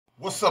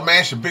What's up, man?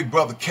 It's your big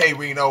brother K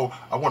Reno.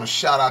 I want to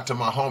shout out to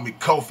my homie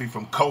Kofi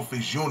from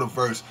Kofi's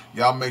Universe.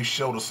 Y'all make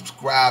sure to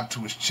subscribe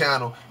to his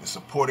channel and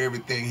support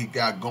everything he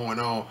got going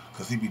on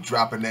because he be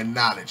dropping that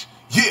knowledge.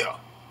 Yeah!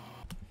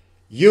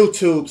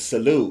 YouTube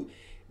salute.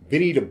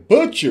 Benny the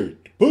Butcher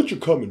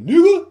coming,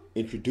 nigga,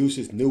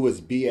 introduces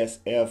newest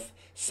BSF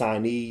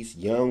signees,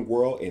 Young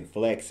World and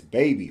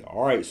FlexxBabyy.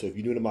 Alright, so if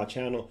you're new to my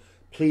channel,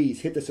 please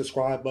hit the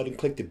subscribe button,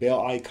 click the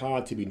bell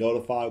icon to be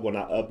notified when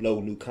I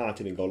upload new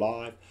content and go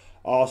live.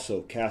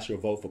 Also, cast your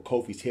vote for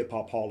Kofi's Hip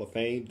Hop Hall of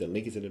Fame. The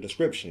link is in the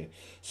description.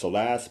 So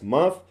last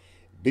month,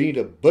 Benny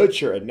the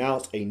Butcher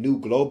announced a new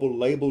global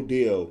label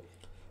deal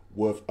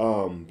with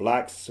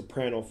Black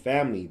Soprano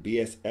Family,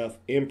 BSF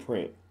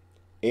imprint.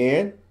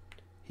 And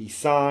he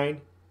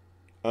signed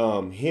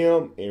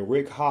him and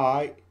Rick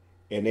Hyde,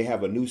 and they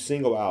have a new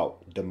single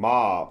out, The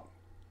Mob.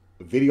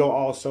 Video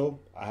also,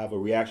 I have a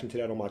reaction to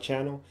that on my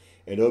channel.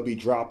 And they'll be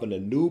dropping a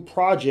new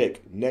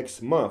project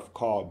next month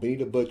called Benny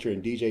the Butcher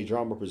and DJ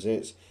Drama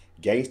presents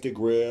Gangstarr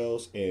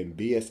Grills and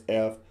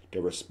BSF,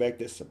 the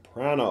respected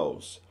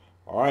Sopranos.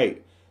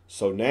 Alright,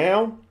 so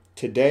now,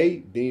 today,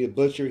 Benny the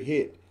Butcher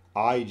hit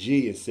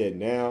IG and said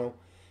now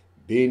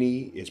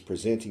Benny is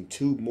presenting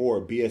two more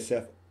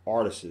BSF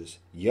artists,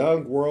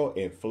 Young World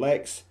and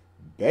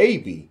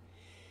FlexxBabyy.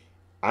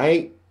 I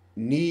ain't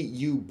need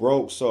you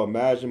broke, so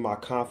imagine my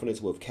confidence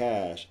with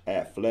cash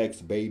at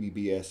FlexxBabyy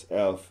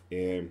BSF.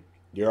 And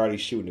they're already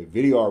shooting a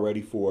video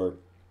already for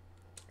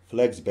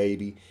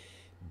FlexxBabyy.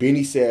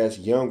 Benny says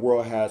Young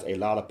World has a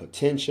lot of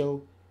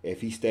potential.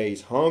 If he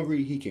stays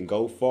hungry, he can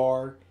go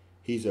far.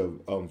 He's a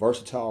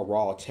versatile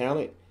raw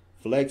talent.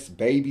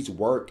 FlexxBabyyy's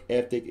work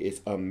ethic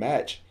is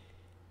unmatched.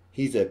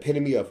 He's the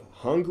epitome of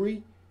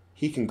hungry.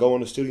 He can go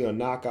in the studio and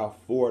knock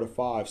out 4 to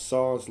 5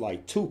 songs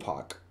like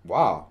Tupac.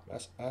 Wow,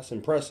 that's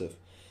impressive.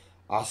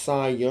 I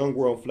signed Young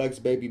World and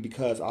FlexxBabyy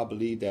because I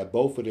believe that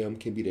both of them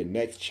can be the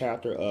next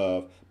chapter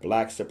of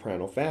Black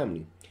Soprano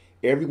Family.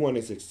 Everyone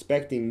is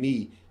expecting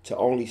me to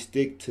only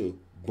stick to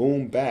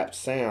boom bap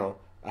sound.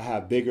 I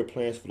have bigger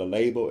plans for the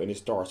label, and it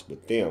starts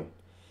with them.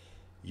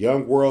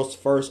 Young World's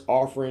first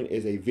offering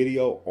is a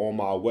video on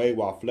my way,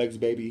 while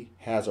FlexxBabyy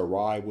has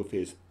arrived with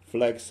his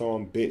Flex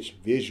on Bitch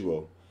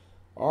visual.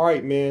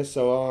 Alright, man,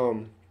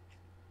 so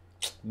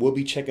we'll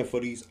be checking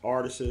for these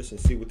artists and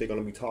see what they're going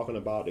to be talking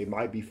about. They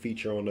might be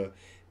featured on the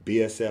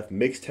BSF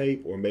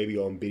mixtape or maybe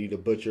on Benny the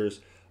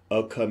Butcher's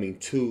upcoming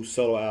 2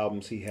 solo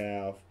albums he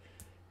have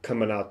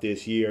coming out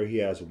this year. He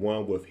has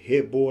one with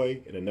Hit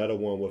Boy and another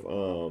one with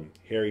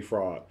Harry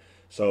Fraud.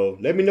 So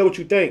let me know what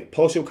you think.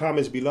 Post your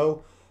comments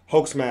below.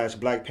 Hulk smash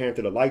Black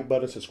Panther the like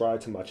button,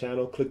 subscribe to my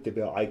channel, click the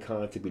bell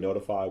icon to be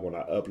notified when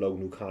I upload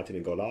new content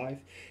and go live.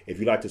 If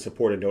you'd like to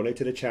support and donate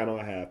to the channel,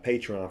 I have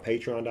Patreon,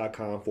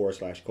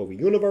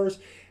 patreon.com/KofiUniverse,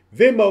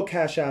 Venmo,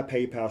 CashApp,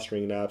 PayPal,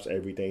 Streamlabs,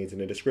 everything's in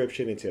the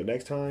description. Until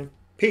next time,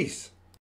 peace.